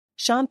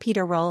Shawn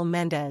Peter Raul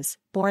Mendes,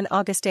 born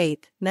August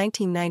 8,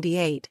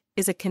 1998,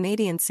 is a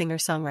Canadian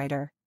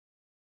singer-songwriter.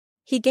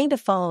 He gained a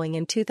following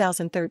in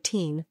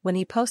 2013 when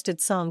he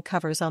posted song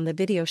covers on the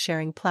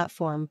video-sharing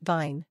platform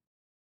Vine.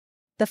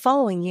 The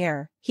following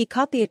year, he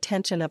caught the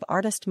attention of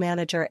artist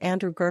manager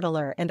Andrew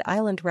Gertler and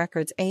Island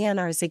Records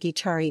A&R Ziggy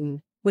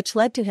Chareton, which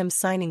led to him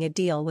signing a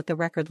deal with the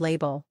record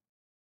label.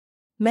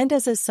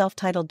 Mendes'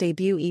 self-titled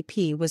debut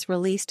EP was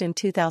released in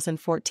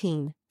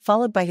 2014,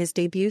 followed by his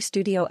debut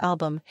studio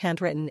album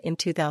Handwritten in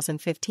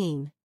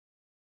 2015.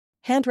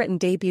 Handwritten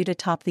debuted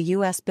atop the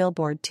US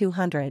Billboard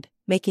 200,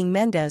 making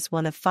Mendes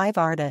one of 5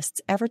 artists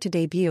ever to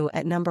debut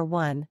at number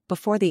 1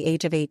 before the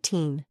age of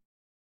 18.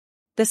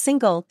 The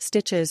single,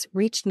 Stitches,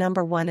 reached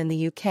number 1 in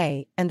the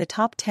UK and the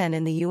top 10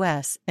 in the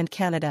US and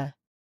Canada.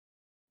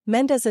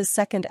 Mendes'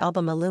 second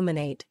album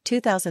Illuminate,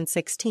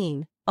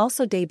 2016,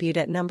 also debuted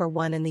at number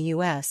 1 in the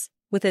US,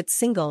 with its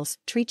singles,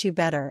 Treat You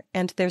Better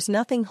and There's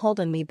Nothing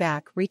Holdin' Me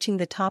Back reaching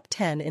the top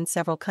 10 in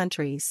several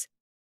countries.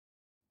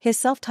 His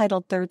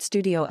self-titled third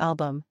studio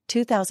album,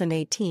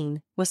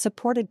 2018, was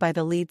supported by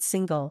the lead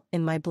single,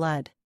 In My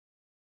Blood.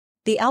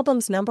 The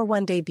album's number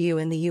 1 debut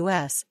in the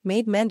US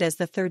made Mendes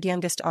the third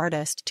youngest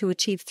artist to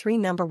achieve 3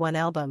 number 1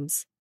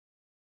 albums.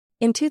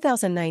 In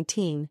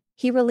 2019,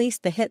 he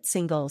released the hit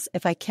singles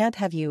If I Can't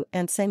Have You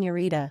and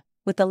Senorita,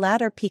 with the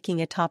latter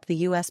peaking atop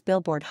the US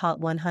Billboard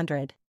Hot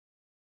 100.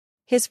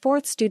 His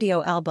fourth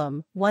studio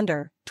album,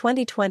 Wonder,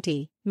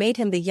 2020, made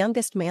him the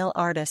youngest male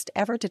artist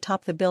ever to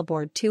top the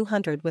Billboard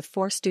 200 with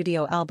 4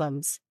 studio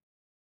albums.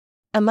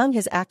 Among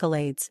his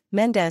accolades,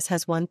 Mendes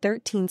has won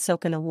 13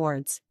 SOCAN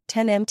Awards,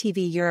 10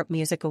 MTV Europe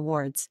Music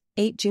Awards,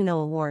 8 Juno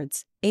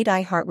Awards, 8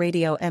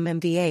 iHeartRadio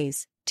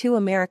MMVAs, 2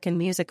 American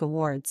Music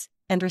Awards,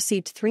 and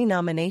received 3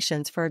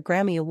 nominations for a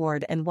Grammy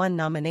Award and 1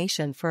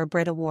 nomination for a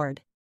Brit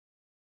Award.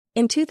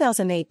 In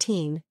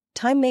 2018,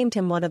 Time named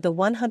him one of the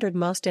 100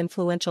 most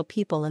influential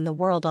people in the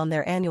world on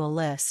their annual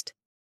list.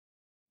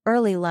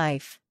 Early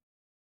life.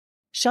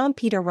 Shawn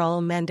Peter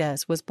Raul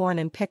Mendes was born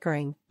in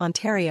Pickering,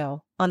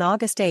 Ontario, on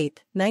August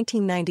 8,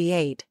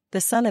 1998,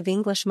 the son of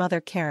English mother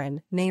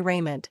Karen, née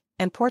Raymond,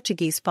 and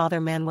Portuguese father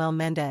Manuel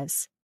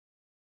Mendes.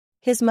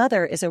 His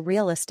mother is a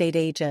real estate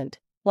agent,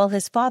 while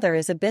his father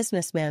is a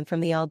businessman from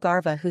the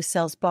Algarve who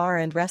sells bar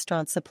and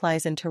restaurant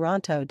supplies in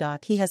Toronto.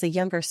 He has a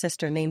younger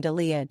sister named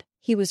Eliade.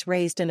 He was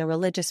raised in a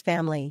religious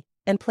family,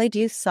 and played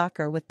youth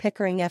soccer with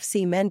Pickering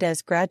FC.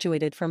 Mendes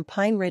graduated from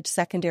Pine Ridge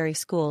Secondary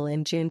School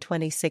in June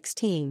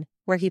 2016,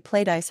 where he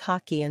played ice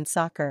hockey and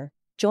soccer,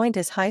 joined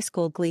his high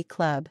school glee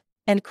club,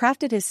 and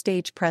crafted his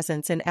stage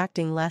presence in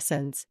acting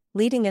lessons,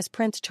 leading as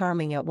Prince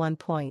Charming at one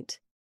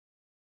point.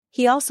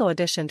 He also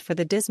auditioned for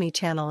the Disney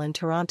Channel in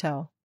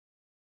Toronto.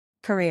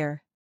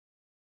 Career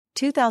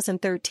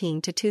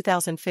 2013 to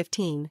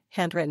 2015,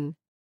 Handwritten.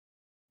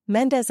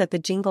 Mendes at the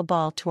Jingle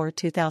Ball Tour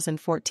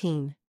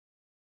 2014.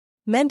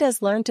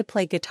 Mendes learned to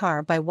play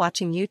guitar by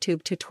watching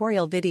YouTube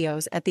tutorial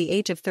videos at the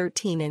age of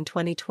 13 in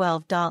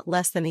 2012.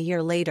 Less than a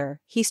year later,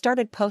 he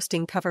started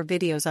posting cover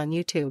videos on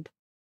YouTube.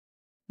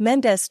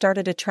 Mendes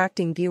started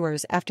attracting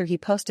viewers after he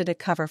posted a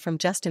cover from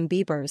Justin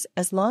Bieber's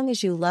As Long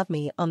As You Love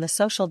Me on the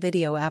social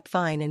video app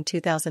Vine in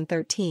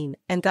 2013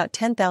 and got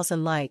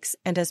 10,000 likes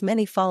and as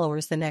many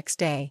followers the next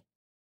day.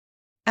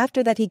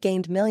 After that, he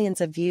gained millions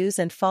of views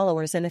and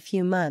followers in a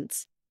few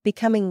months,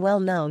 becoming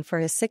well known for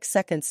his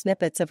 6-second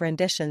snippets of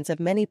renditions of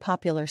many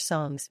popular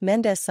songs.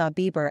 Mendes saw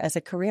Bieber as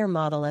a career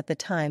model at the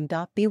time.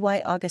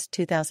 By August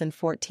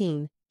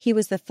 2014, he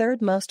was the third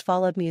most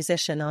followed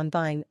musician on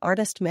Vine.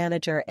 Artist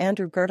manager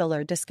Andrew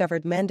Gertler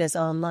discovered Mendes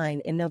online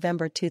in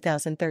November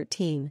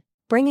 2013,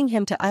 bringing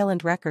him to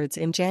Island Records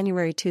in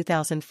January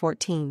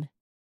 2014.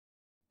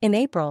 In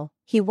April,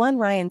 he won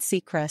Ryan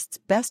Seacrest's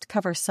Best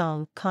Cover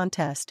Song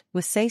contest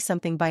with Say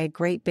Something by A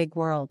Great Big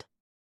World.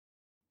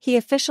 He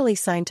officially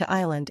signed to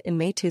Island in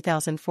May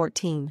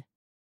 2014.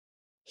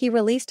 He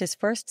released his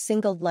first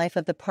single Life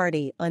of the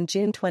Party on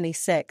June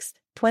 26,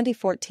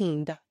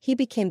 2014. He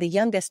became the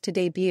youngest to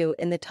debut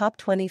in the top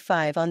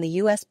 25 on the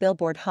US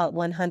Billboard Hot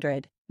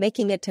 100,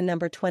 making it to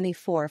number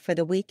 24 for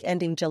the week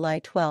ending July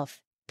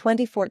 12,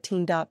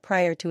 2014.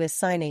 Prior to his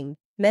signing,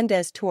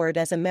 Mendes toured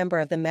as a member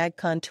of the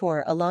MagCon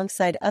Tour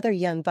alongside other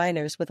young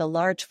Viners with a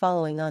large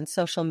following on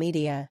social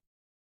media.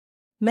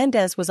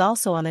 Mendes was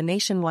also on a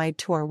nationwide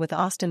tour with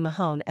Austin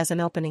Mahone as an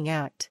opening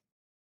act.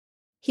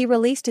 He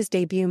released his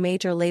debut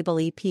major label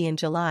EP in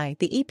July.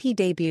 The EP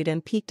debuted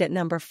and peaked at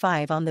number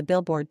 5 on the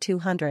Billboard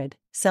 200,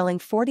 selling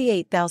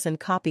 48,000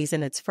 copies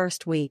in its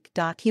first week.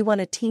 He won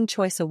a Teen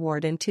Choice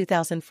Award in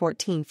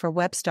 2014 for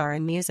Webstar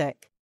in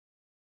Music.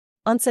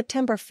 On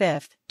September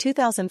 5,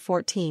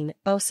 2014,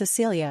 Oh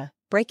Cecilia,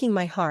 Breaking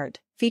My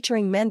Heart,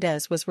 featuring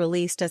Mendes was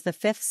released as the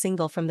 5th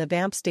single from the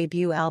Vamps'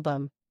 debut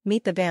album,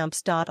 Meet the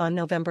Vamps. On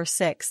November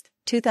 6,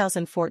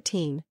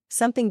 2014,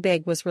 Something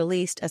Big was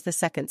released as the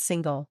 2nd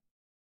single.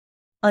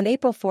 On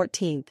April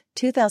 14,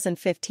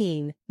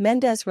 2015,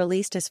 Mendes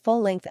released his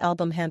full-length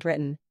album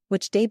Handwritten,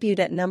 which debuted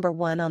at number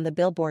 1 on the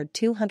Billboard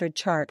 200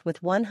 chart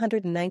with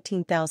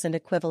 119,000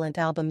 equivalent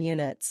album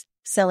units,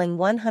 selling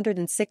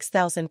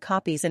 106,000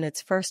 copies in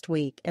its first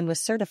week and was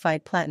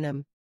certified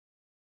platinum.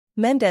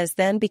 Mendes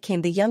then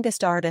became the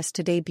youngest artist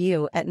to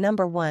debut at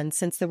number 1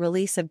 since the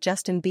release of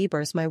Justin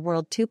Bieber's My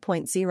World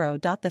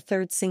 2.0. The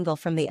third single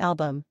from the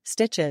album,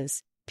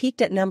 Stitches,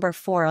 peaked at number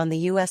 4 on the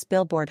US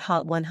Billboard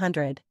Hot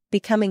 100,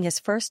 becoming his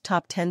first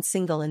top 10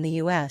 single in the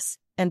US,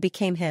 and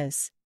became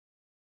his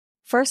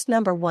first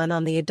number 1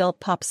 on the adult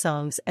pop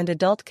songs and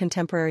adult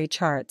contemporary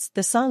charts.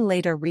 The song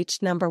later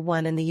reached number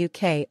 1 in the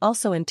UK.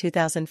 Also in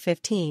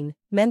 2015,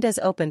 Mendes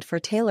opened for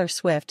Taylor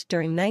Swift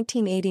during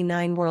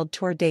 1989 World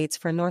Tour dates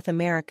for North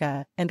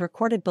America and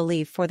recorded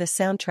Believe for the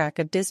soundtrack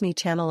of Disney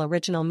Channel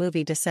original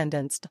movie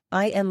Descendants.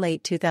 In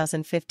late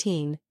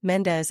 2015,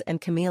 Mendes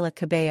and Camila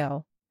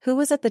Cabello, who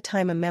was at the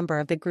time a member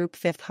of the group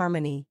Fifth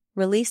Harmony,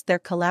 released their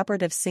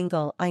collaborative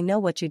single I Know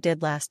What You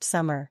Did last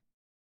summer.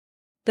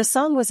 The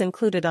song was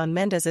included on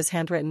Mendes'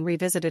 Handwritten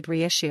Revisited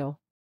reissue.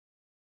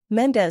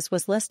 Mendes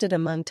was listed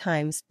among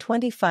Time's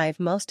 25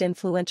 most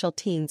influential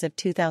teens of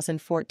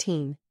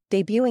 2014,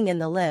 debuting in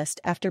the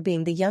list after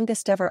being the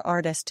youngest ever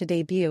artist to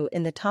debut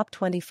in the top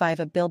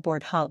 25 of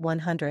Billboard Hot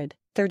 100.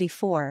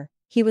 34.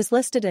 He was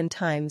listed in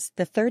Time's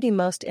The 30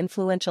 Most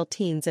Influential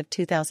Teens of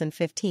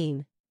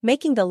 2015,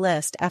 making the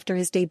list after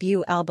his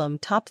debut album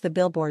topped the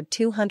Billboard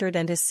 200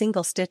 and his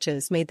single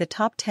Stitches made the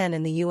top 10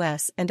 in the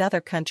US and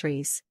other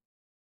countries.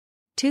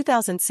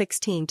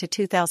 2016 to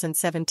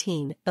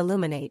 2017,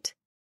 Illuminate.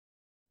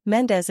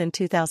 Mendes in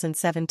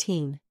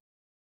 2017.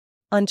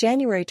 On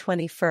January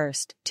 21,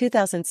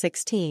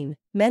 2016,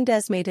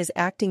 Mendes made his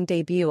acting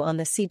debut on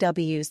the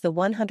CW's The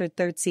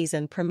 103rd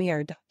season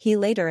premiered. He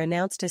later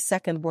announced his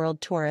second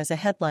world tour as a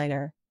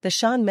headliner, the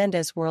Shawn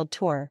Mendes World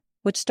Tour,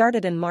 which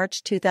started in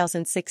March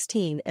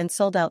 2016 and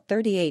sold out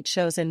 38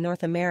 shows in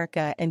North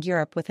America and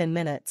Europe within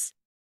minutes.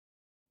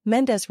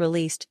 Mendes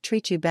released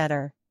Treat You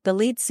Better, the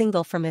lead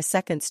single from his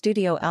second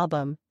studio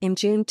album, in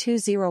June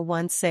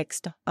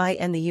 2016.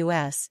 In the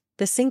US,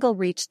 the single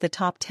reached the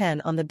top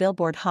 10 on the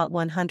Billboard Hot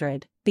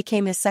 100,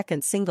 became his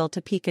second single to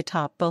peak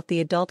atop both the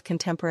adult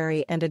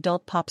contemporary and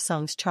adult pop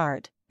songs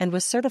chart, and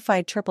was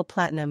certified triple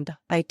platinum.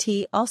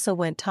 It also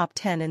went top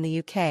 10 in the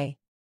UK.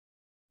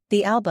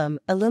 The album,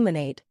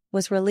 Illuminate,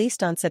 was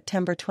released on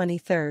September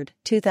 23,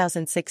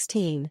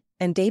 2016,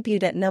 and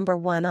debuted at number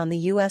 1 on the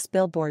US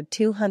Billboard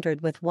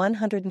 200 with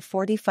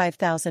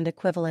 145,000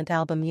 equivalent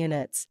album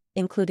units,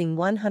 including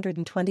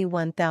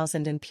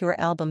 121,000 in pure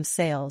album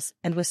sales,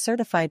 and was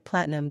certified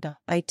platinum.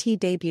 It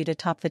debuted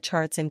atop the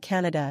charts in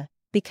Canada,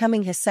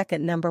 becoming his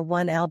second number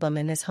 1 album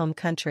in his home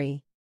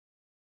country.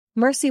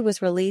 Mercy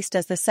was released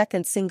as the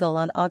second single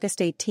on August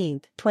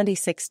 18,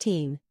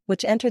 2016,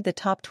 which entered the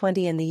top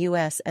 20 in the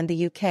US and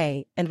the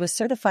UK, and was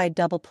certified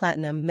double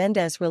platinum.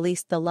 Mendes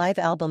released the live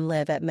album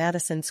Live at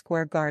Madison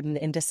Square Garden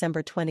in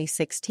December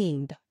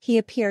 2016. He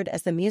appeared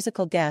as the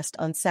musical guest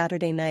on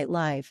Saturday Night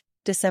Live,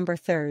 December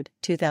 3,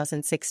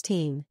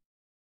 2016.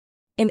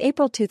 In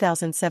April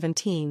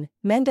 2017,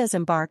 Mendes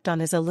embarked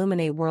on his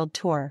Illuminate World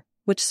Tour,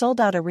 which sold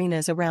out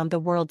arenas around the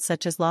world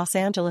such as Los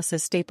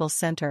Angeles' Staples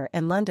Center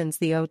and London's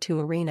The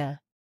O2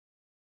 Arena.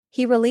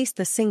 He released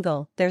the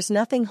single There's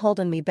Nothing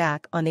Holding Me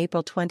Back on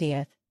April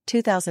 20,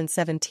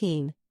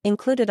 2017,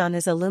 included on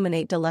his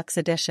Illuminate Deluxe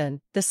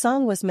Edition. The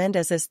song was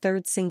Mendes'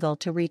 third single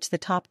to reach the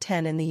top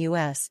 10 in the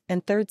US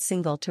and third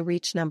single to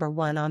reach number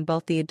 1 on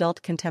both the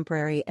adult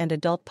contemporary and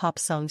adult pop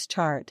songs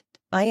chart.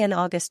 In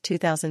August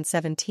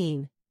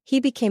 2017, he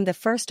became the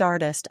first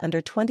artist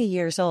under 20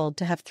 years old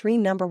to have 3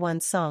 number 1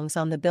 songs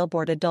on the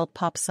Billboard Adult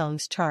Pop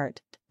Songs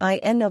chart.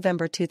 In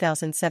November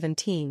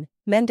 2017,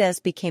 Mendes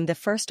became the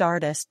first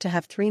artist to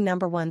have 3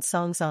 number 1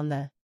 songs on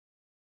the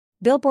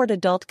Billboard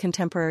Adult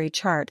Contemporary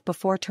chart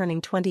before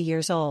turning 20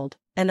 years old,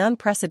 an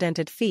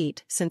unprecedented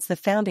feat since the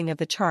founding of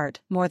the chart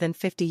more than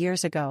 50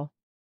 years ago.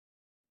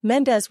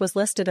 Mendes was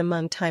listed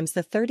among Time's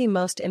the 30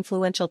 most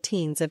influential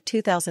teens of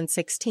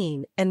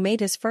 2016 and made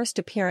his first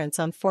appearance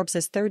on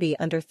Forbes' 30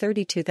 Under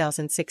 30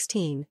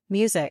 2016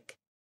 Music.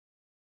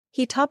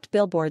 He topped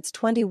Billboard's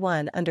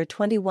 21 Under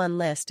 21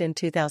 list in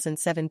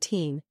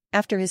 2017,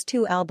 after his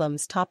 2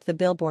 albums topped the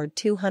Billboard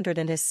 200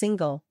 and his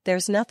single,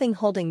 There's Nothing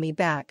Holding Me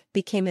Back,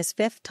 became his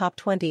 5th top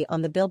 20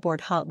 on the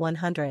Billboard Hot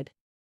 100.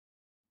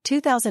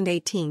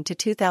 2018 to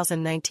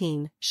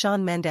 2019,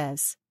 Shawn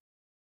Mendes.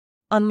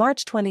 On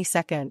March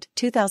 22,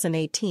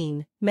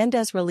 2018,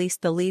 Mendes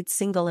released the lead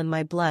single In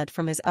My Blood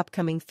from his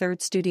upcoming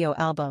third studio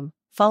album,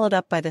 followed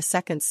up by the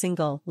second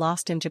single,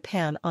 Lost in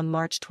Japan, on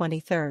March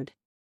 23.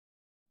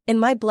 In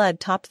My Blood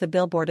topped the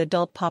Billboard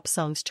Adult Pop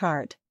Songs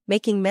chart,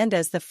 making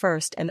Mendes the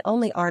first and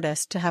only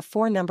artist to have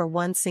 4 number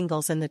 1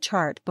 singles in the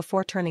chart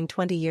before turning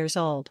 20 years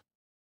old.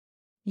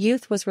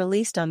 Youth was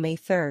released on May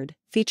 3,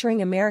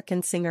 featuring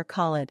American singer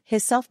Khalid.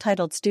 His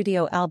self-titled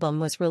studio album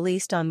was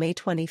released on May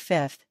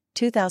 25,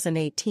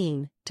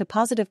 2018, to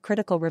positive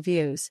critical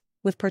reviews,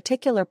 with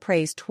particular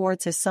praise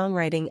towards his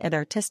songwriting and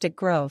artistic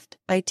growth.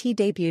 It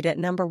debuted at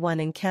number 1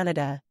 in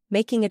Canada,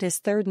 making it his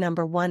third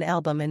number 1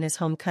 album in his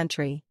home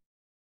country.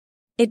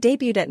 It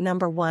debuted at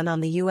number 1 on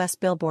the US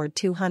Billboard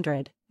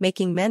 200,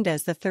 making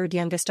Mendes the third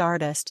youngest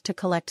artist to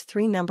collect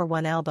 3 number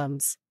 1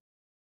 albums.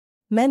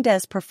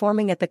 Mendes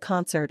performing at the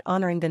concert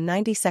honoring the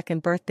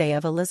 92nd birthday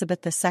of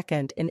Elizabeth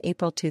II in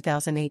April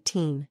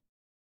 2018.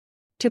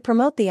 To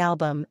promote the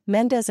album,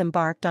 Mendes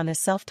embarked on a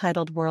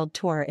self-titled world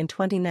tour in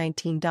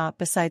 2019.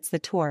 Besides the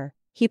tour,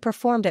 he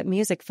performed at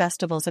music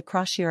festivals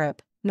across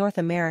Europe, North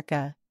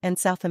America, and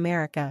South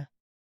America.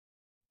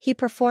 He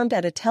performed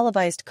at a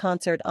televised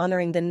concert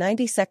honoring the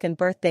 92nd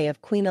birthday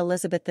of Queen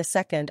Elizabeth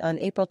II on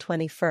April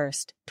 21,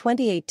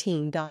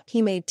 2018.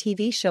 He made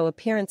TV show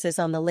appearances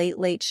on The Late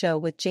Late Show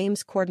with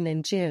James Corden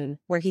in June,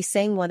 where he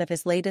sang one of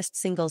his latest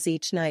singles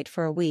each night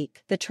for a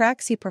week. The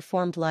tracks he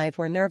performed live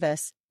were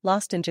Nervous,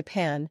 Lost in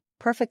Japan,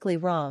 Perfectly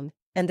Wrong,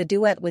 and the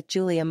duet with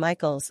Julia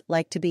Michaels,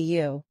 Like to Be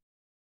You.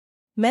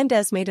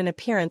 Mendes made an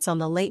appearance on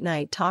the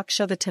late-night talk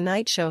show The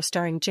Tonight Show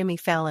starring Jimmy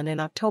Fallon in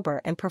October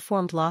and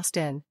performed Lost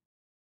in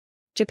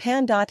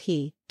Japan.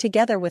 He,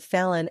 together with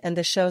Fallon and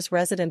the show's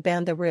resident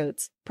band The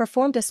Roots,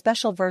 performed a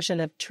special version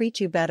of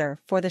Treat You Better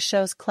for the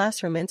show's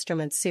Classroom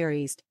Instruments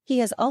series. He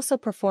has also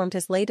performed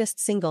his latest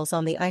singles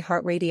on the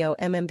iHeartRadio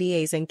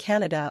MMVAs in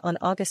Canada on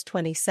August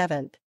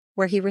 27,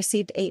 where he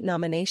received 8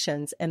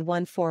 nominations and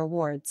won 4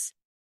 awards.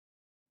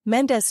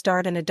 Mendes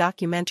starred in a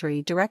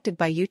documentary directed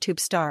by YouTube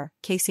star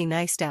Casey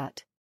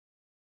Neistat.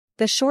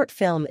 The short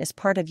film is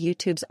part of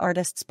YouTube's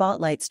Artist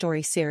Spotlight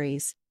story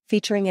series,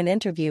 featuring an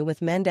interview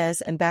with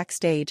Mendes and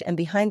backstage and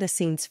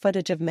behind-the-scenes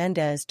footage of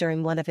Mendes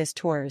during one of his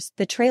tours.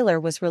 The trailer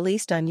was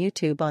released on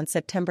YouTube on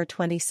September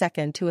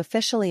 22 to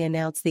officially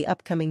announce the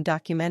upcoming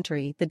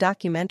documentary. The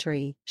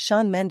documentary,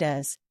 Shawn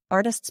Mendes,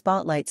 Artist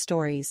Spotlight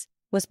Stories,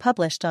 was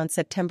published on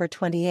September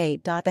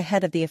 28.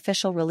 Ahead of the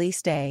official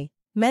release day,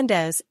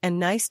 Mendes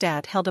and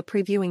Neistat held a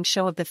previewing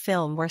show of the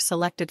film where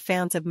selected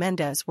fans of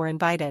Mendes were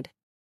invited.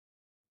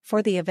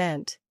 For the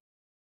event,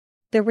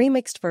 the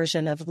remixed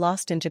version of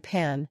Lost in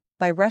Japan,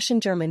 by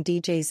Russian-German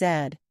DJ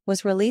Zed,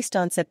 was released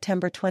on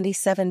September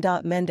 27.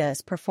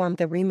 Mendes performed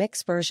the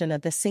remix version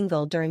of the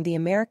single during the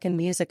American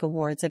Music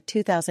Awards of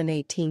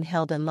 2018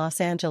 held in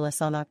Los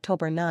Angeles on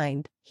October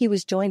 9. He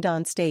was joined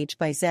on stage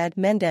by Zed.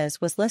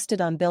 Mendes was listed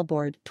on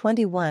Billboard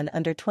 21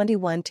 Under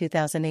 21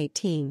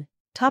 2018,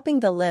 topping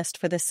the list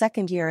for the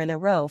second year in a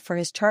row for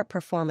his chart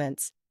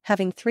performance,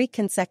 having 3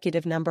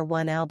 consecutive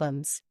 #1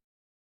 albums.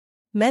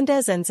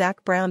 Mendes and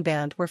Zac Brown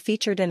Band were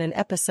featured in an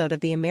episode of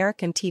the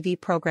American TV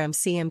program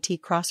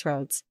CMT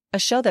Crossroads, a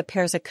show that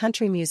pairs a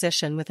country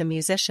musician with a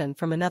musician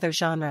from another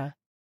genre.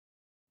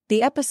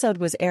 The episode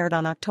was aired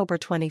on October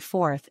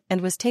 24 and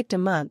was taped a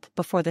month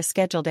before the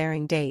scheduled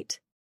airing date.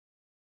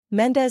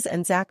 Mendes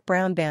and Zac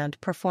Brown Band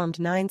performed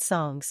 9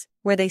 songs,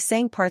 where they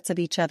sang parts of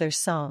each other's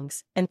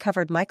songs, and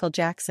covered Michael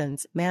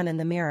Jackson's Man in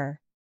the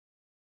Mirror.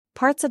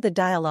 Parts of the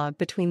dialogue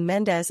between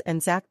Mendes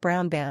and Zac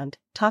Brown Band,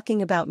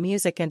 talking about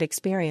music and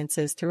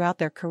experiences throughout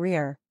their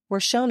career, were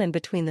shown in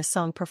between the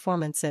song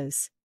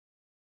performances.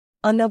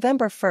 On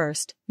November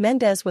 1,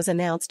 Mendes was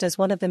announced as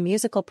one of the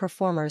musical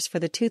performers for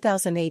the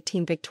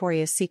 2018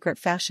 Victoria's Secret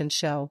fashion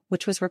show,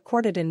 which was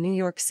recorded in New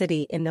York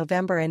City in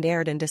November and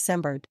aired in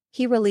December.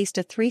 He released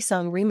a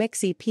 3-song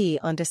remix EP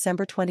on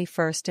December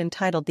 21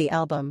 entitled The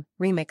Album,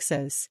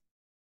 Remixes.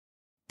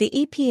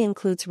 The EP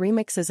includes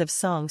remixes of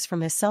songs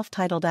from his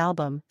self-titled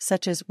album,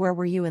 such as Where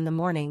Were You in the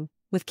Morning,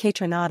 with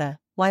Chareton,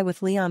 Why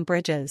with Leon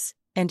Bridges,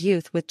 and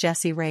Youth with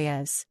Jesse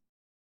Reyes.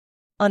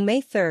 On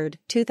May 3,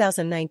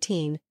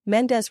 2019,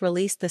 Mendes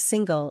released the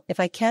single If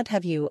I Can't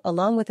Have You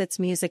along with its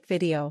music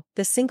video.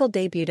 The single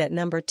debuted at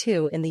number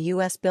 2 in the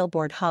US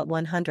Billboard Hot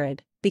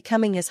 100,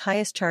 becoming his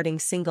highest-charting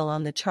single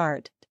on the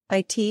chart.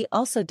 It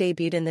also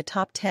debuted in the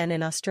top 10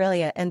 in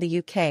Australia and the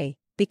UK,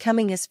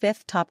 becoming his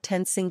 5th top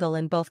 10 single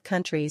in both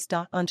countries.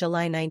 On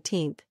July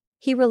 19,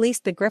 he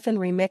released the Griffin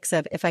remix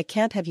of If I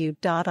Can't Have You.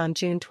 On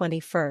June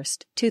 21,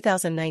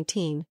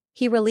 2019,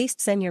 he released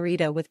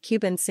Señorita with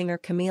Cuban singer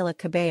Camila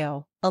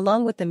Cabello,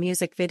 along with the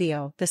music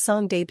video. The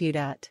song debuted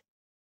at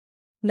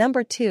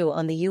number 2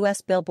 on the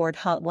US Billboard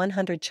Hot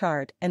 100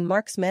 chart and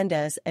marks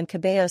Mendes and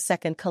Cabello's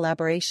second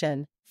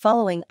collaboration,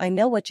 following I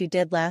Know What You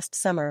Did Last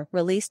Summer,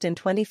 released in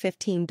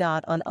 2015.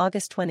 On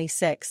August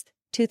 26,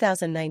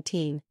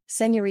 2019,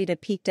 Señorita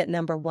peaked at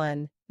number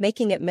 1,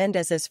 making it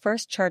Mendes'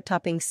 first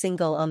chart-topping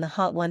single on the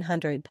Hot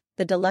 100.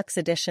 The deluxe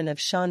edition of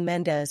Shawn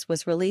Mendes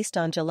was released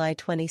on July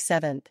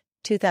 27,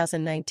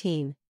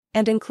 2019,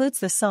 and includes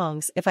the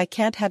songs If I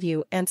Can't Have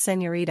You and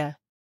Señorita.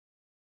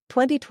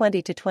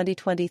 2020 to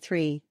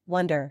 2023,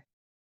 Wonder.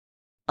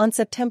 On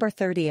September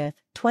 30,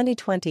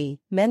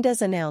 2020,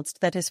 Mendes announced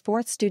that his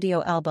 4th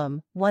studio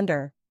album,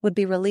 Wonder, would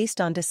be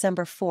released on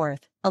December 4,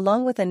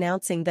 along with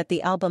announcing that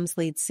the album's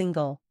lead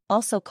single,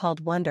 also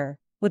called Wonder,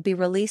 would be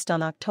released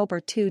on October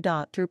 2.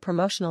 Through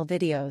promotional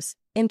videos,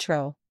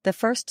 Intro, the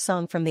first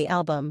song from the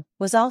album,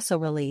 was also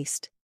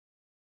released.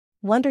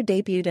 Wonder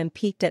debuted and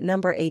peaked at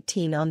number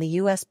 18 on the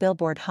US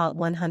Billboard Hot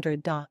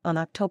 100. On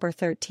October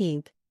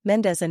 13,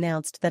 Mendes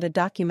announced that a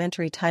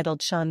documentary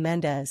titled Shawn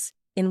Mendes,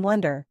 in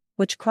Wonder,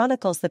 which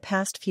chronicles the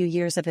past few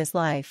years of his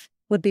life,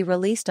 would be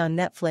released on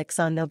Netflix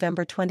on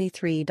November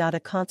 23. A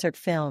concert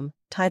film,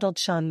 titled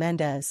Shawn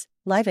Mendes,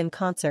 Live in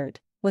Concert,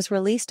 was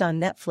released on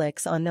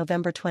Netflix on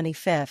November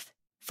 25,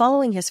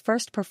 following his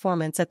first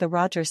performance at the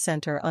Rogers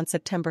Center on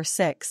September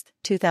 6,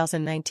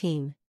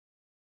 2019.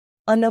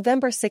 On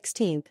November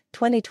 16,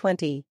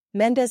 2020,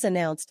 Mendes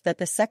announced that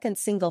the second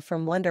single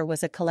from Wonder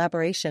was a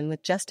collaboration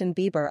with Justin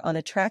Bieber on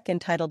a track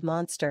entitled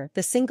Monster.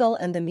 The single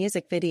and the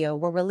music video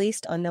were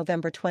released on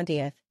November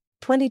 20,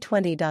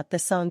 2020. The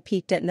song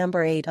peaked at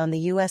number 8 on the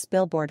US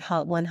Billboard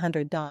Hot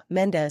 100.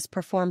 Mendes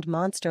performed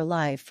Monster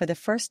live for the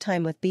first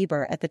time with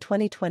Bieber at the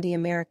 2020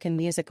 American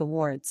Music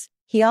Awards.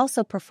 He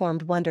also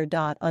performed Wonder.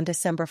 On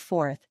December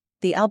 4,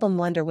 the album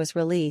Wonder was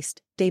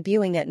released,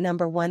 debuting at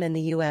number 1 in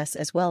the US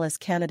as well as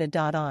Canada.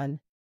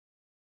 On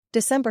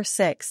December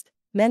 6,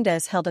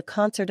 Mendes held a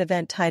concert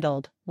event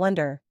titled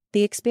Wonder,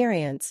 The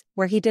Experience,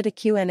 where he did a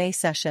Q&A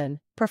session,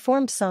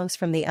 performed songs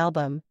from the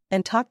album,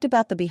 and talked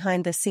about the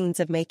behind-the-scenes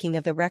of making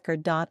of the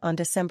record. On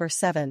December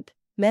 7,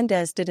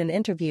 Mendes did an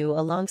interview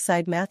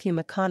alongside Matthew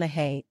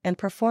McConaughey and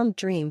performed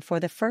Dream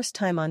for the first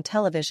time on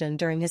television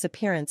during his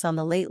appearance on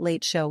The Late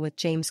Late Show with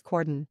James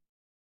Corden.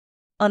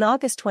 On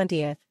August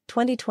 20,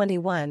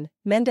 2021,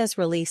 Mendes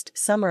released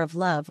Summer of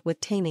Love with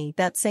Tainy.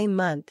 That same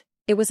month,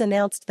 it was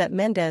announced that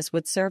Mendes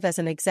would serve as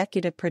an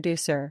executive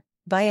producer,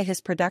 via his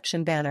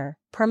production banner,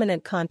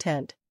 Permanent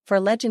Content, for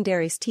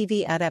Legendary's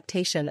TV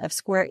adaptation of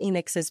Square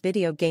Enix's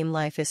video game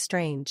Life is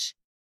Strange.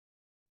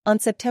 On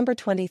September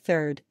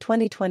 23,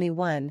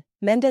 2021,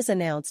 Mendes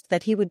announced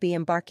that he would be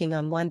embarking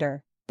on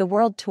Wonder, the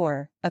World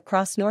Tour,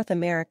 across North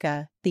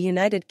America, the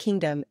United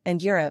Kingdom,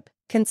 and Europe,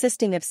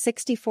 consisting of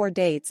 64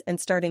 dates and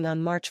starting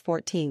on March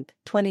 14,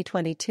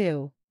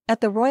 2022.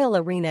 At the Royal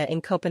Arena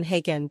in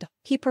Copenhagen,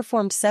 he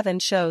performed 7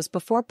 shows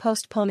before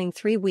postponing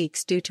 3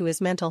 weeks due to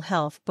his mental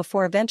health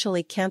before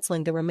eventually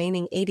cancelling the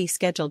remaining 80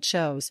 scheduled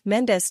shows.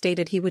 Mendes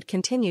stated he would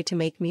continue to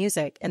make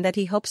music and that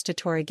he hopes to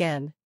tour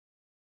again.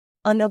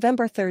 On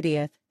November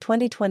 30,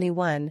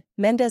 2021,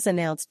 Mendes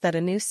announced that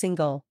a new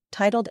single,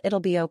 titled It'll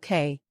Be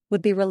Okay,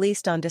 would be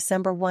released on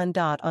December 1.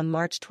 On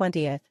March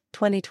 20,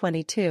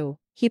 2022,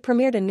 he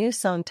premiered a new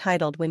song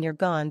titled When You're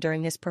Gone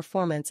during his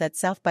performance at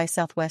South by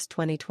Southwest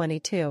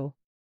 2022.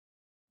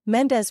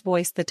 Mendes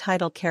voiced the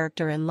title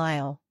character in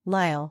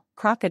Lyle,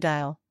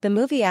 Crocodile, the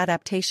movie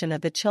adaptation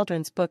of the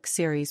children's book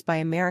series by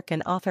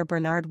American author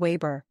Bernard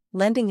Weber,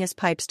 lending his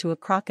pipes to a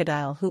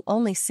crocodile who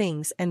only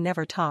sings and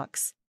never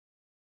talks.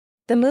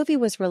 The movie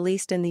was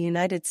released in the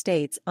United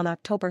States on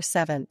October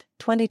 7,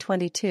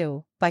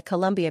 2022, by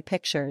Columbia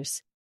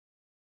Pictures.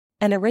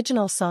 An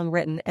original song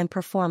written and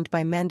performed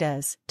by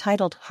Mendes,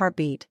 titled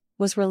Heartbeat,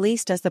 was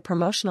released as the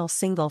promotional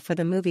single for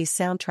the movie's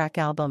soundtrack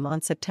album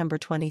on September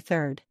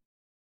 23.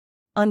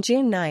 On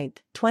June 9,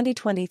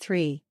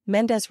 2023,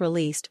 Mendes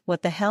released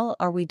What the Hell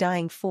Are We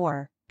Dying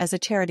For? As a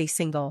charity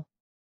single.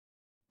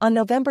 On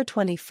November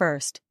 21,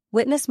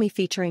 Witness Me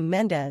featuring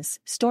Mendes,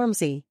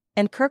 Stormzy,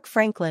 and Kirk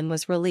Franklin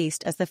was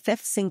released as the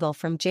 5th single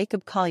from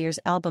Jacob Collier's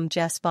album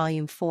Jess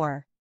Volume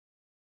 4.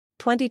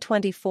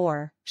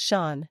 2024,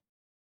 Shawn.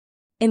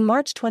 In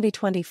March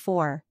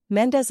 2024,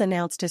 Mendes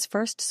announced his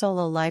first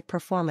solo live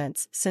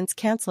performance since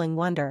cancelling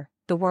Wonder,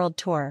 the World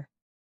Tour.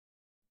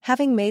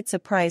 Having made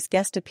surprise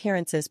guest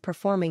appearances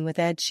performing with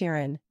Ed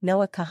Sheeran,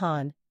 Noah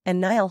Kahan,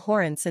 and Niall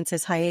Horan since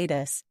his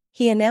hiatus,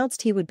 he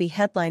announced he would be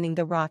headlining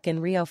the Rock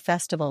in Rio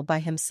festival by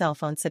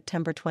himself on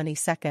September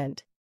 22.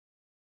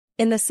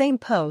 In the same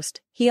post,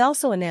 he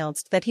also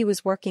announced that he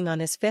was working on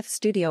his 5th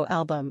studio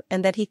album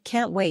and that he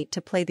can't wait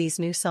to play these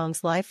new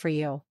songs live for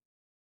you.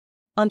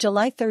 On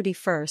July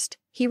 31,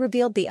 he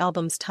revealed the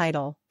album's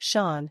title,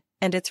 Shawn,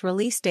 and its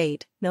release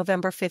date,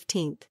 November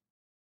 15.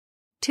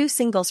 2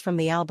 singles from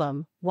the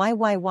album,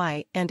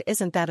 Why and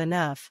Isn't That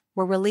Enough,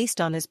 were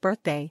released on his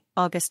birthday,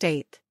 August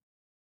 8.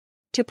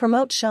 To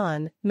promote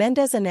Shawn,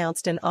 Mendes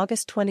announced in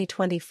August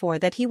 2024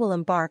 that he will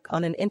embark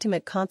on an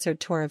intimate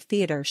concert tour of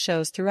theater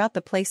shows throughout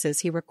the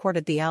places he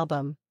recorded the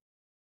album.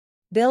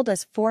 Billed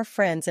as for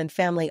friends and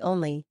family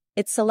only,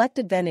 its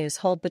selected venues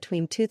hold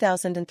between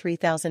 2,000 and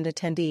 3,000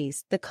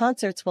 attendees. The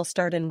concerts will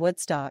start in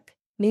Woodstock,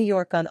 New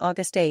York on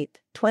August 8,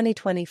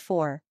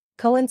 2024.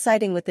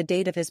 Coinciding with the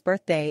date of his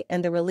birthday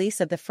and the release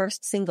of the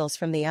first singles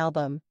from the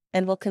album,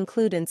 and will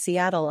conclude in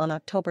Seattle on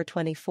October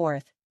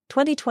 24,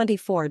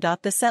 2024.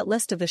 The set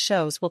list of the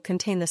shows will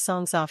contain the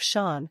songs off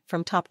Shawn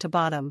from top to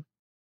bottom.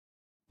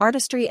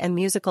 Artistry and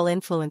musical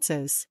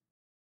influences.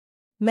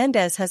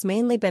 Mendes has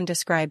mainly been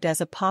described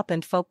as a pop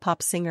and folk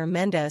pop singer.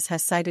 Mendes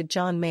has cited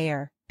John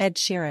Mayer, Ed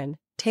Sheeran,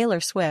 Taylor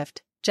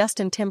Swift,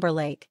 Justin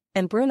Timberlake,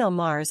 and Bruno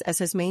Mars as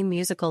his main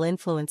musical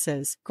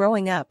influences.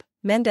 Growing up,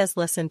 Mendes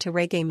listened to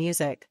reggae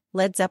music,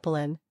 Led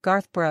Zeppelin,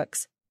 Garth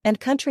Brooks, and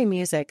country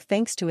music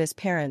thanks to his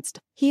parents.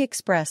 He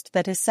expressed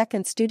that his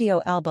second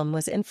studio album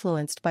was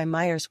influenced by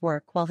Mayer's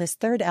work while his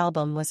third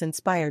album was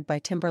inspired by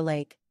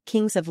Timberlake,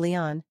 Kings of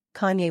Leon,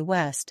 Kanye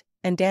West,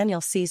 and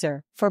Daniel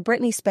Caesar. For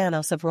Brittany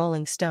Spanos of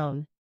Rolling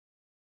Stone,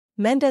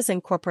 Mendes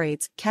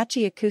incorporates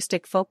catchy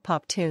acoustic folk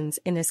pop tunes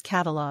in his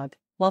catalog,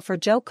 while for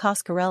Joe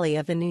Coscarelli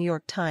of the New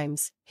York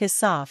Times, his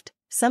soft,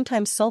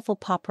 sometimes soulful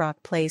pop rock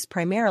plays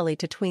primarily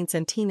to tweens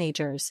and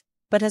teenagers,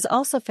 but has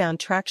also found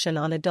traction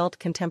on adult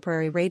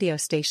contemporary radio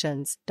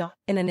stations.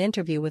 In an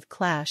interview with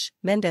Clash,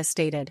 Mendes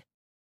stated,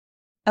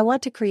 I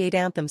want to create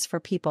anthems for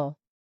people.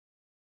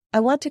 I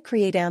want to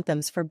create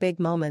anthems for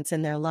big moments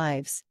in their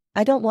lives.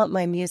 I don't want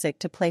my music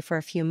to play for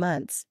a few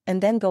months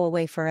and then go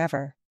away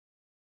forever.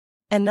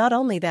 And not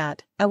only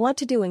that, I want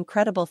to do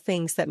incredible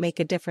things that make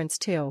a difference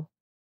too.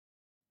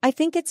 I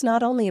think it's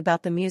not only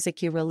about the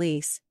music you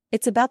release,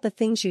 it's about the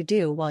things you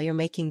do while you're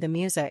making the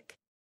music.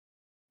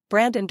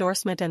 Brand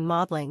endorsement and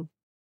modeling.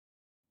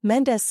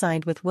 Mendes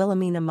signed with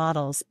Wilhelmina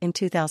Models in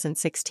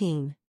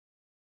 2016.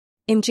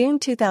 In June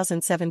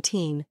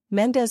 2017,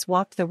 Mendes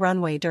walked the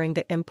runway during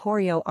the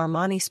Emporio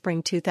Armani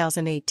Spring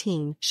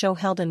 2018 show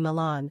held in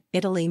Milan,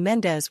 Italy.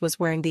 Mendes was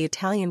wearing the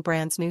Italian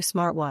brand's new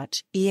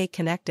smartwatch, EA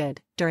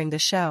Connected, during the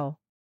show.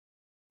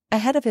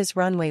 Ahead of his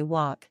runway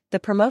walk, the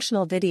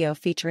promotional video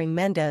featuring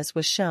Mendes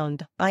was shown.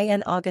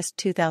 In August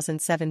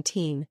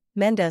 2017,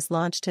 Mendes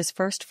launched his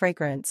first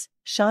fragrance,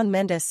 Shawn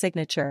Mendes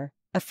Signature,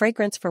 a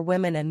fragrance for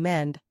women and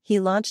men. He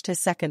launched his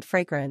second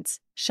fragrance,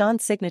 Shawn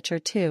Signature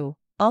 2,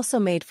 also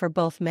made for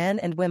both men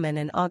and women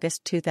in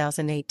August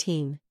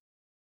 2018.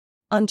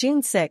 On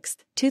June 6,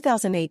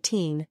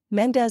 2018,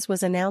 Mendes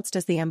was announced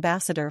as the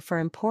ambassador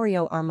for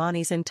Emporio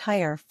Armani's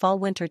entire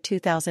Fall-Winter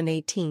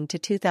 2018 to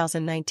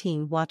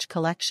 2019 watch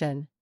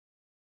collection.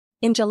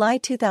 In July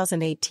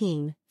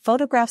 2018,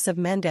 photographs of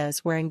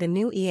Mendes wearing the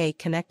new EA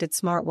connected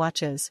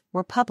smartwatches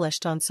were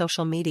published on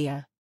social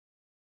media.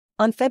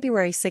 On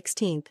February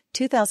 16,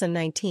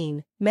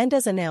 2019,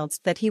 Mendes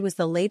announced that he was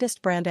the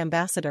latest brand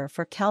ambassador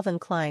for Calvin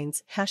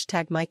Klein's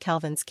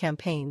 #MyCalvins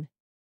campaign.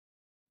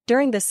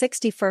 During the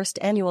 61st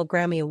Annual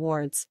Grammy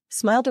Awards,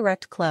 Smile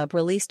Direct Club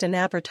released an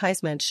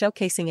advertisement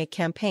showcasing a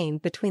campaign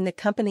between the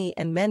company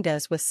and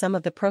Mendes, with some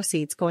of the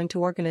proceeds going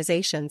to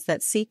organizations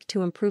that seek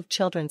to improve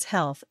children's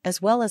health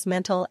as well as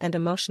mental and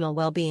emotional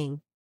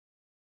well-being.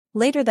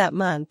 Later that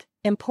month,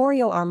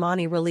 Emporio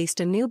Armani released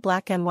a new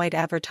black and white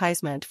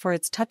advertisement for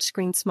its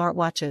touchscreen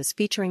smartwatches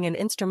featuring an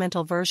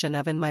instrumental version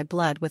of In My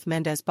Blood with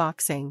Mendes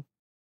boxing.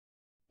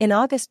 In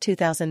August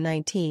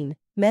 2019,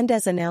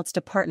 Mendes announced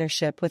a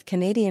partnership with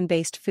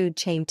Canadian-based food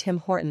chain Tim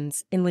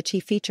Hortons, in which he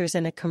features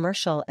in a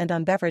commercial and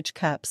on beverage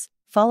cups,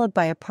 followed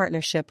by a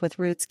partnership with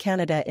Roots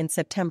Canada in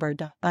September.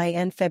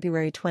 In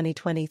February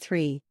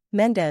 2023,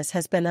 Mendes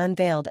has been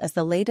unveiled as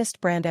the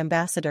latest brand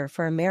ambassador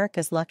for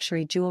America's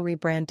luxury jewelry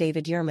brand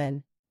David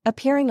Yurman,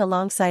 appearing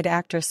alongside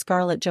actress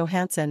Scarlett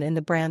Johansson in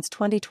the brand's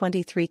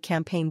 2023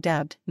 campaign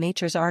dubbed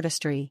Nature's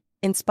Artistry,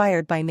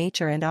 inspired by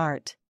nature and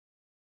art.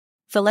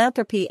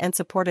 Philanthropy and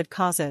supported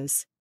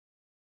causes.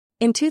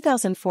 In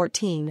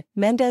 2014,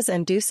 Mendes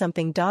and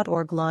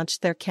DoSomething.org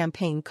launched their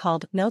campaign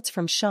called Notes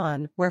from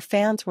Shawn, where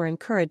fans were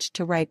encouraged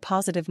to write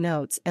positive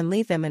notes and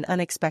leave them in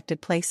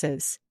unexpected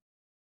places.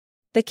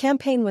 The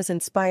campaign was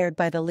inspired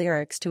by the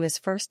lyrics to his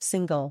first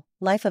single,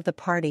 Life of the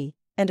Party,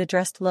 and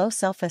addressed low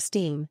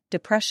self-esteem,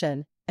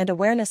 depression, and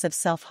awareness of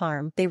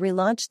self-harm. They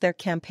relaunched their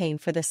campaign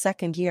for the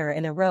second year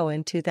in a row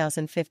in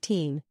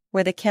 2015,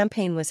 where the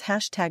campaign was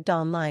hashtagged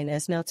online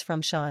as Notes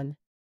from Shawn.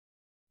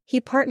 He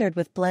partnered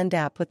with Blend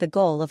App with the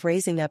goal of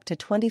raising up to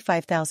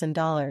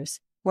 $25,000,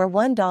 where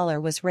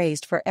 $1 was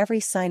raised for every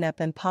sign-up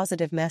and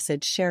positive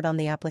message shared on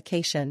the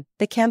application.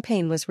 The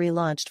campaign was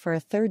relaunched for a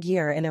third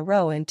year in a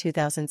row in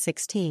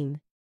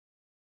 2016.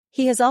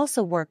 He has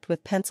also worked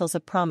with Pencils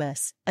of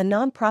Promise, a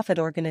non-profit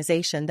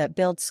organization that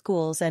builds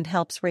schools and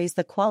helps raise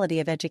the quality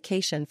of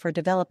education for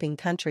developing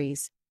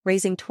countries,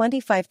 raising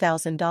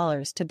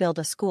 $25,000 to build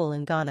a school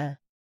in Ghana.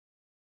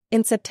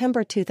 In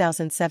September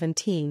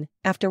 2017,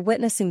 after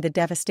witnessing the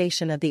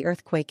devastation of the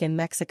earthquake in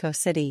Mexico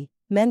City,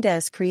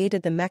 Mendes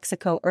created the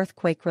Mexico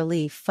Earthquake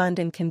Relief Fund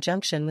in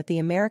conjunction with the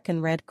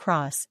American Red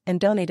Cross and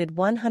donated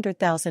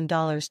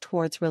 $100,000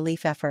 towards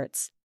relief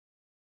efforts.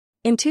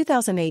 In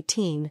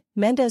 2018,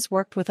 Mendes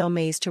worked with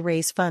Omaze to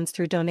raise funds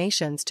through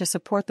donations to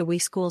support the We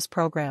Schools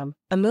program,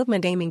 a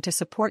movement aiming to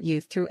support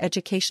youth through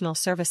educational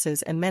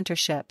services and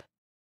mentorship.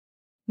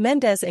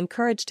 Mendes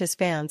encouraged his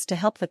fans to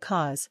help the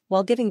cause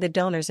while giving the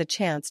donors a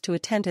chance to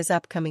attend his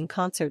upcoming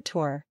concert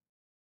tour.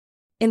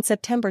 In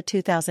September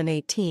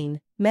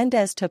 2018,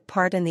 Mendes took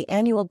part in the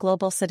annual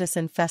Global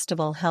Citizen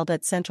Festival held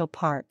at Central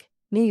Park,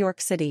 New York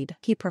City.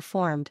 He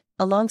performed,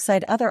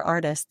 alongside other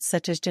artists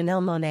such as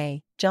Janelle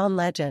Monáe, John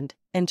Legend,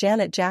 and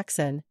Janet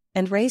Jackson,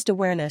 and raised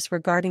awareness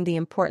regarding the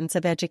importance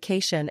of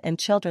education and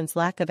children's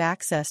lack of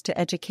access to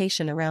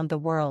education around the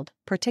world,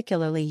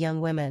 particularly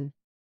young women.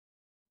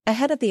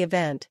 Ahead of the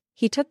event,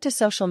 he took to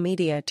social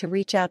media to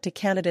reach out to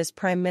Canada's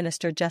Prime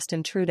Minister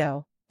Justin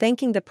Trudeau,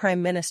 thanking the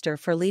Prime Minister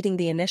for leading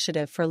the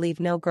initiative for Leave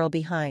No Girl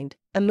Behind,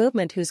 a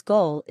movement whose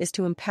goal is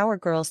to empower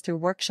girls through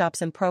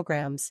workshops and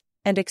programs,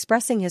 and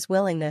expressing his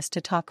willingness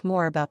to talk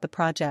more about the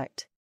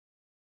project.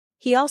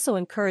 He also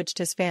encouraged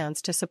his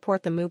fans to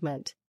support the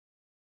movement.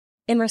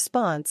 In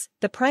response,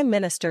 the Prime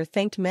Minister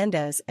thanked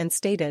Mendes and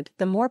stated,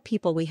 "The more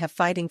people we have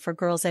fighting for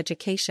girls'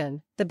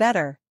 education, the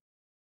better.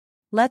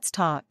 Let's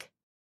talk."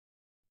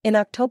 In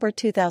October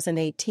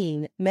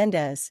 2018,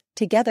 Mendes,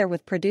 together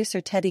with producer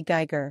Teddy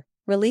Geiger,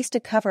 released a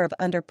cover of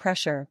Under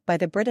Pressure by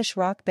the British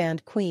rock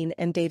band Queen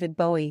and David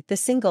Bowie. The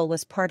single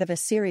was part of a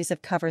series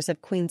of covers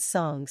of Queen's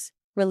songs,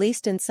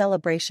 released in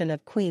celebration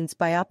of Queen's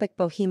biopic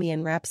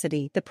Bohemian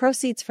Rhapsody. The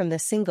proceeds from the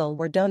single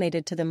were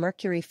donated to the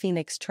Mercury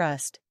Phoenix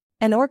Trust,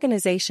 an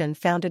organization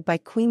founded by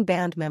Queen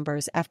band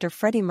members after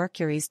Freddie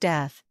Mercury's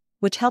death,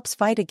 which helps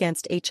fight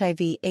against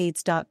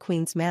HIV/AIDS.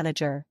 Queen's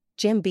manager,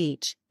 Jim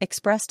Beach,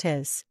 expressed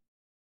his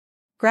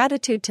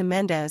gratitude to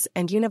Mendes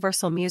and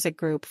Universal Music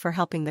Group for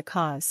helping the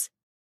cause.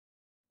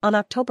 On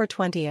October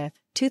 20,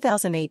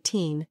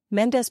 2018,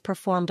 Mendes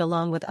performed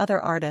along with other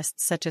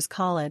artists such as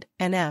Khalid,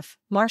 NF,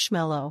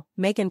 Marshmello,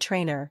 Meghan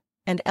Trainor,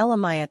 and Ella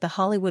Mai at the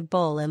Hollywood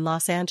Bowl in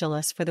Los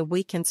Angeles for the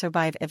We Can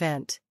Survive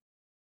event.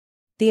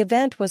 The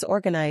event was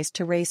organized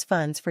to raise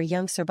funds for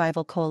Young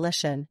Survival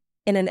Coalition,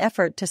 in an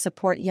effort to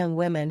support young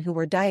women who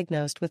were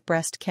diagnosed with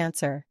breast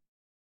cancer.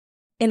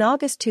 In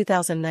August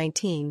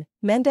 2019,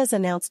 Mendes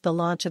announced the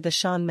launch of the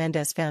Shawn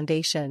Mendes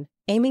Foundation,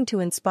 aiming to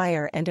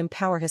inspire and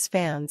empower his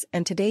fans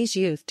and today's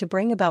youth to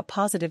bring about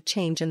positive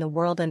change in the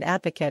world and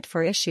advocate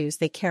for issues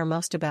they care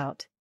most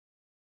about.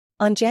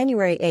 On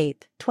January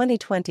 8,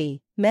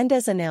 2020,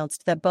 Mendes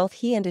announced that both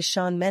he and his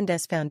Shawn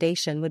Mendes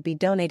Foundation would be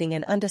donating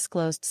an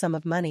undisclosed sum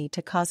of money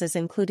to causes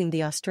including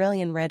the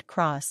Australian Red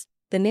Cross,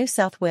 the New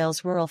South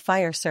Wales Rural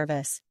Fire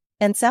Service,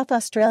 and South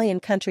Australian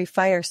Country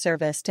Fire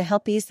Service to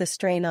help ease the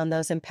strain on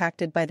those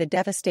impacted by the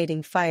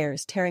devastating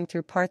fires tearing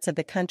through parts of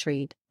the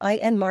country.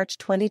 In March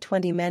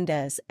 2020,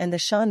 Mendes and the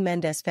Shawn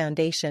Mendes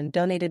Foundation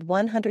donated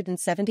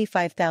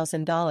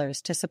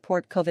 $175,000 to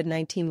support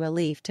COVID-19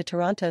 relief to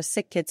Toronto's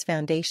Sick Kids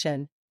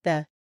Foundation,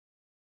 the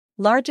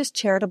largest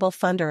charitable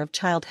funder of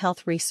child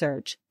health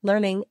research,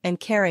 learning,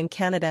 and care in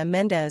Canada.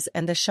 Mendes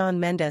and the Shawn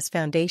Mendes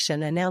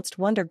Foundation announced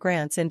Wonder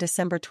Grants in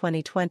December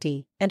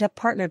 2020 and have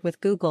partnered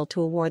with Google to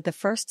award the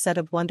first set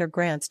of Wonder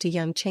Grants to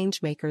young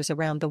changemakers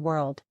around the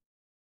world.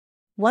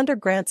 Wonder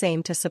Grants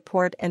aim to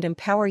support and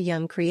empower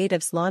young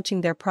creatives launching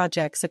their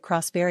projects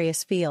across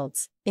various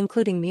fields,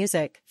 including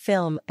music,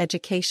 film,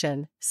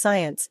 education,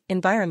 science,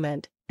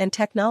 environment, and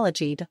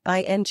technology.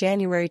 In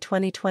January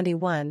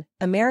 2021,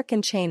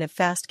 American chain of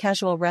fast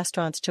casual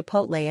restaurants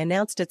Chipotle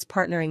announced it's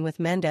partnering with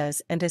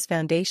Mendes and his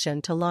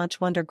foundation to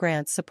launch Wonder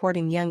Grants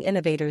supporting young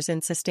innovators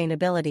in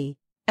sustainability,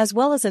 as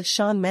well as a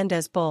Shawn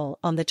Mendes Bowl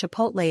on the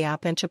Chipotle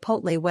app and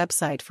Chipotle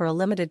website for a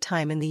limited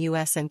time in the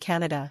US and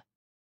Canada.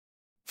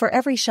 For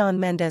every Shawn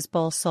Mendes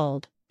Bowl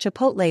sold,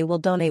 Chipotle will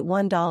donate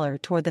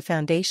 $1 toward the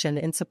foundation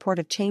in support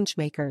of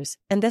changemakers,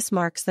 and this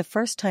marks the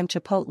first time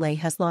Chipotle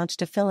has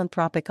launched a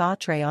philanthropic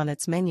entree on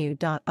its menu.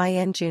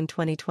 In June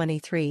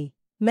 2023,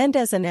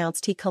 Mendes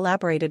announced he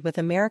collaborated with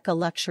America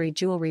luxury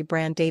jewelry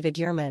brand David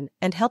Yurman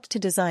and helped to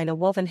design a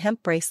woven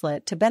hemp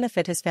bracelet to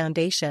benefit his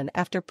foundation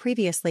after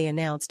previously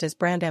announced as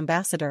brand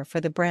ambassador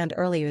for the brand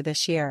earlier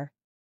this year.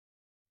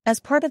 As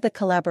part of the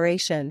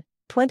collaboration,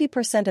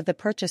 20% of the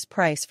purchase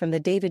price from the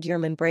David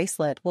Yurman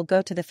bracelet will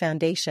go to the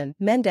foundation.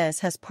 Mendes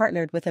has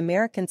partnered with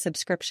American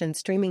subscription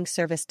streaming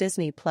service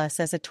Disney Plus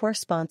as a tour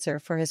sponsor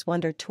for his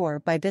Wonder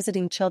Tour by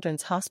visiting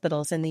children's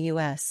hospitals in the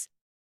U.S.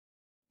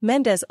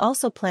 Mendes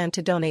also planned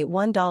to donate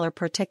 $1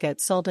 per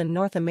ticket sold in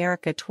North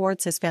America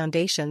towards his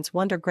foundation's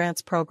Wonder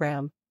Grants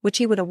program, which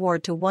he would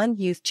award to one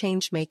youth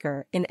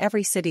changemaker in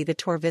every city the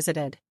tour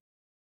visited.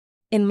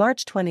 In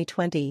March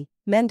 2020,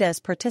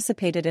 Mendes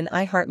participated in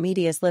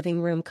iHeartMedia's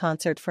Living Room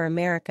Concert for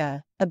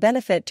America, a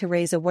benefit to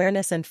raise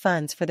awareness and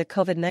funds for the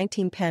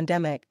COVID-19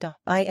 pandemic.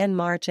 In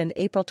March and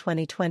April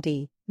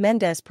 2020,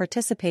 Mendes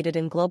participated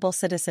in Global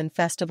Citizen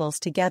Festival's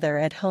Together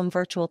at Home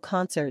virtual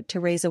concert to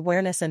raise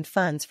awareness and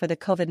funds for the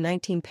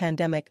COVID-19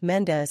 pandemic.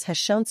 Mendes has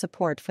shown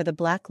support for the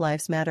Black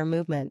Lives Matter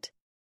movement.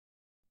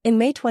 In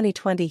May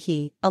 2020,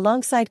 he,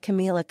 alongside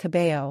Camila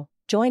Cabello,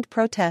 joined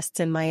protests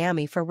in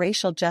Miami for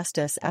racial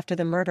justice after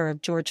the murder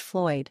of George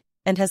Floyd,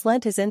 and has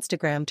lent his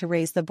Instagram to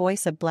raise the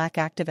voice of Black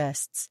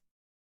activists.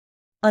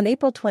 On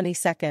April 22,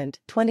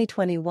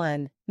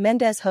 2021,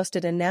 Mendes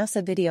hosted a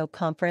NASA video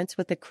conference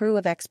with the crew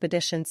of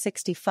Expedition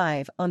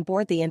 65 on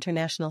board the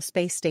International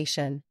Space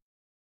Station.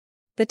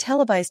 The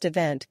televised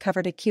event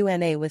covered a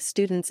Q&A with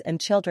students and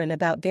children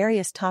about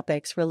various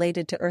topics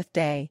related to Earth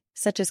Day,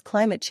 such as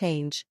climate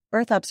change,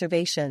 Earth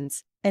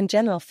observations, and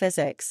general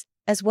physics,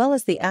 as well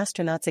as the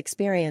astronauts'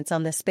 experience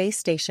on the space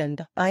station.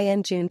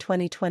 In June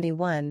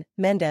 2021,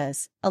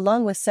 Mendes,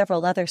 along with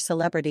several other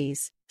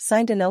celebrities,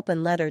 signed an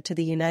open letter to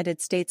the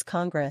United States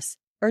Congress,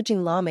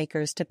 urging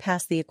lawmakers to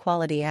pass the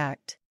Equality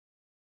Act.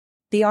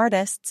 The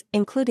artists,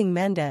 including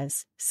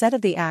Mendes, said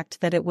of the act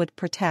that it would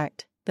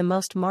protect the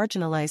most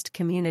marginalized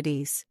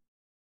communities.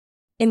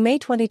 In May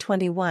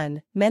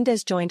 2021,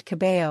 Mendes joined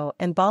Cabello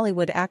and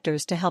Bollywood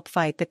actors to help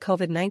fight the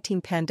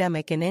COVID-19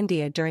 pandemic in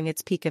India during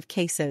its peak of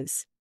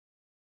cases.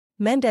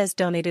 Mendes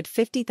donated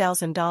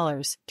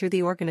 $50,000 through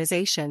the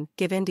organization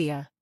Give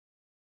India.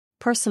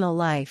 Personal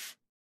life.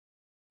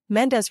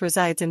 Mendes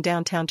resides in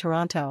downtown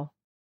Toronto.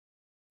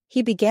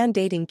 He began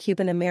dating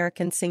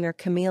Cuban-American singer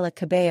Camila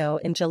Cabello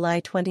in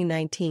July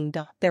 2019.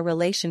 Their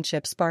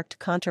relationship sparked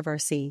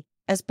controversy,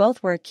 as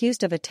both were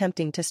accused of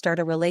attempting to start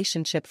a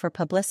relationship for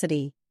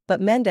publicity, but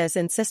Mendes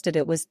insisted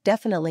it was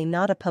definitely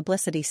not a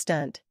publicity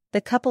stunt, The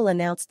couple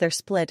announced their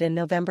split in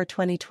November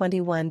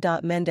 2021.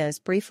 Mendes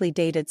briefly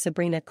dated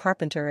Sabrina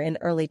Carpenter in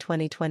early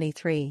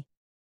 2023.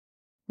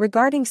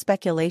 Regarding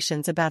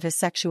speculations about his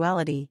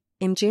sexuality,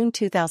 in June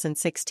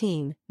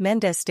 2016,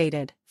 Mendes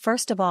stated,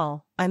 "First of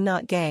all, I'm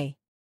not gay.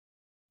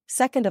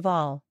 Second of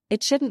all,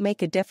 it shouldn't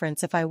make a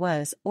difference if I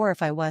was or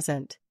if I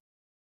wasn't.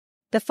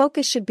 The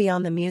focus should be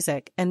on the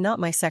music and not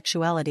my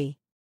sexuality."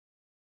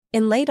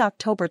 In late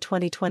October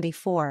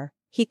 2024,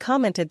 he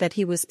commented that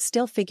he was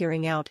still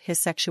figuring out his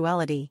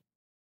sexuality.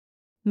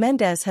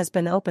 Mendes has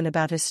been open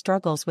about his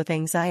struggles with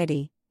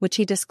anxiety, which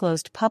he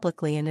disclosed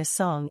publicly in his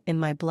song In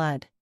My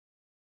Blood.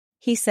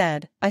 He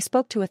said, "I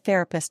spoke to a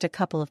therapist a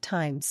couple of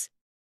times.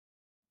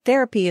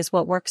 Therapy is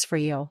what works for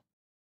you.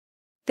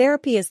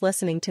 Therapy is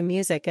listening to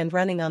music and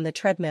running on the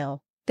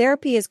treadmill.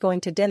 Therapy is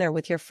going to dinner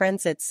with your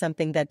friends. It's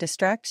something that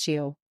distracts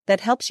you,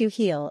 that helps you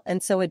heal,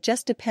 and so it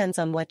just depends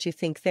on what you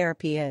think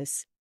therapy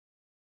is.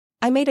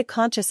 I made a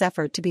conscious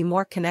effort to be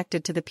more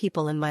connected to the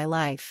people in my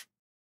life.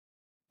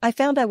 I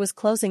found I was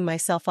closing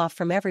myself off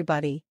from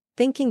everybody,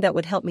 thinking that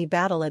would help me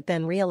battle it,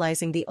 then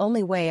realizing the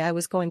only way I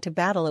was going to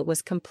battle it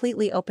was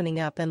completely opening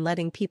up and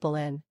letting people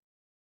in."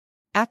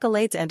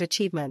 Accolades and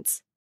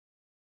achievements.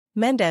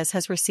 Mendes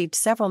has received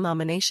several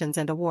nominations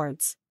and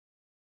awards.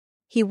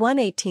 He won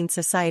 18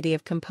 Society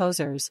of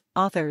Composers,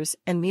 Authors,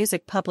 and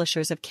Music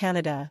Publishers of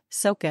Canada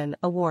 (SOCAN)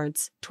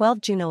 awards,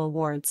 12 Juno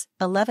Awards,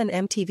 11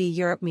 MTV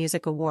Europe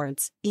Music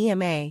Awards,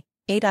 EMA,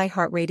 8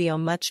 iHeartRadio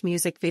Much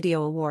Music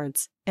Video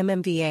Awards,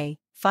 MMVA,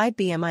 5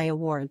 BMI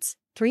Awards,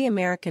 3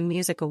 American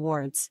Music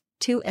Awards,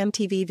 2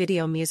 MTV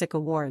Video Music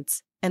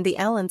Awards, and the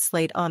Alan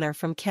Slade Honor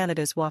from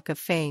Canada's Walk of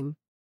Fame.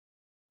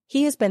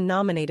 He has been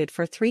nominated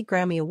for 3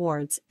 Grammy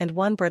Awards and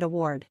 1 Brit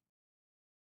Award.